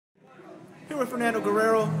Here with Fernando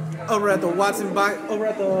Guerrero over at the Watson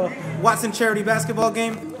charity basketball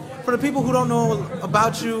game. For the people who don't know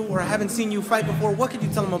about you or haven't seen you fight before, what could you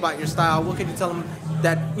tell them about your style? What could you tell them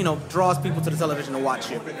that draws people to the television to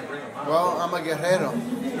watch you? Well, I'm a guerrero,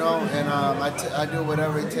 and I do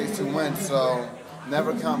whatever it takes to win. So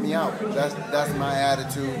never count me out. That's my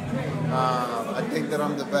attitude. I think that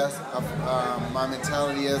I'm the best. My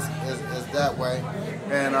mentality is that way,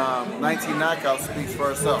 and 19 knockouts speaks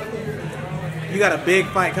for itself. You got a big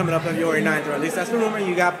fight coming up February 9th, or at least that's the rumor.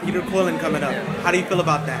 You got Peter Quillin coming up. How do you feel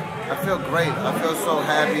about that? I feel great. I feel so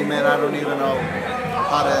happy, man. I don't even know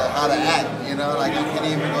how to act. Like I can't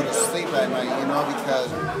even go to sleep at night. Because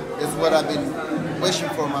it's what I've been wishing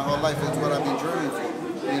for my whole life. It's what I've been dreaming for.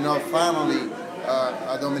 Finally,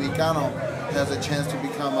 a Dominicano has a chance to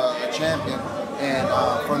become a champion, and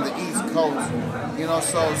from the East Coast.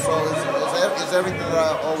 So it's everything that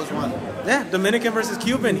I always wanted. Yeah, Dominican versus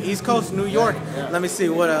Cuban, East Coast, New York. Yeah. Let me see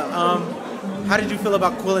how did you feel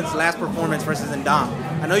about Quillin's last performance versus Ndam?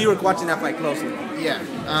 I know you were watching that fight closely. Yeah,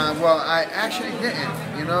 well, I actually didn't,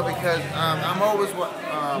 because I'm always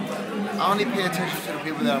I only pay attention to the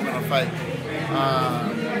people that I'm going to fight,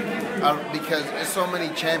 because there's so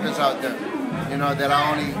many champions out there, that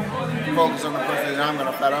I only focus on the person that I'm going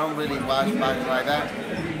to fight. I don't really watch boxing like that.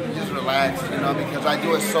 Just relax, because I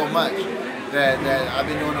do it so much that I've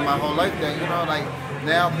been doing it my whole life. That like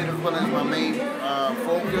now Peter Quillin is my main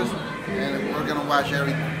focus, and we're going to watch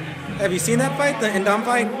everything. Have you seen that fight, the Ndam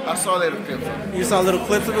fight? I saw little clips of it. You saw little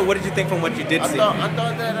clips of it? What did you think from what you did see? I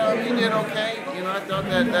thought that he did okay. I thought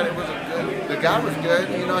that it was the guy was good.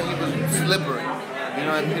 He was slippery.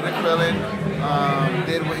 And Peter Quillin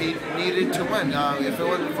did what he needed to win. If it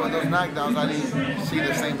wasn't for those knockdowns, I didn't see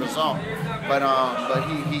the same result. But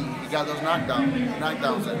he got those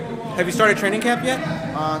knockdowns in. Have you started training camp yet?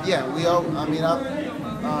 Yeah, we all. I mean,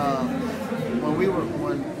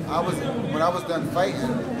 when I was done fighting.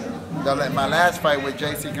 My last fight with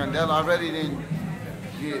JC Candela, I already didn't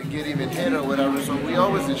get even hit or whatever, so we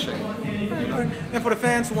always in shape. And for the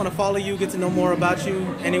fans who want to follow you, get to know more about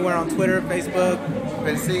you, anywhere on Twitter, Facebook?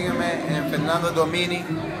 Persígueme en Fernando Domini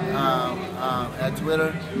at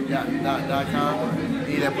Twitter.com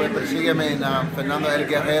y después persígueme en Fernando El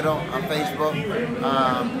Guerrero on Facebook,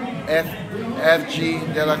 FG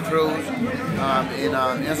De La Cruz in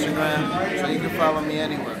Instagram, so you can follow me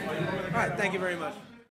anywhere. All right, thank you very much.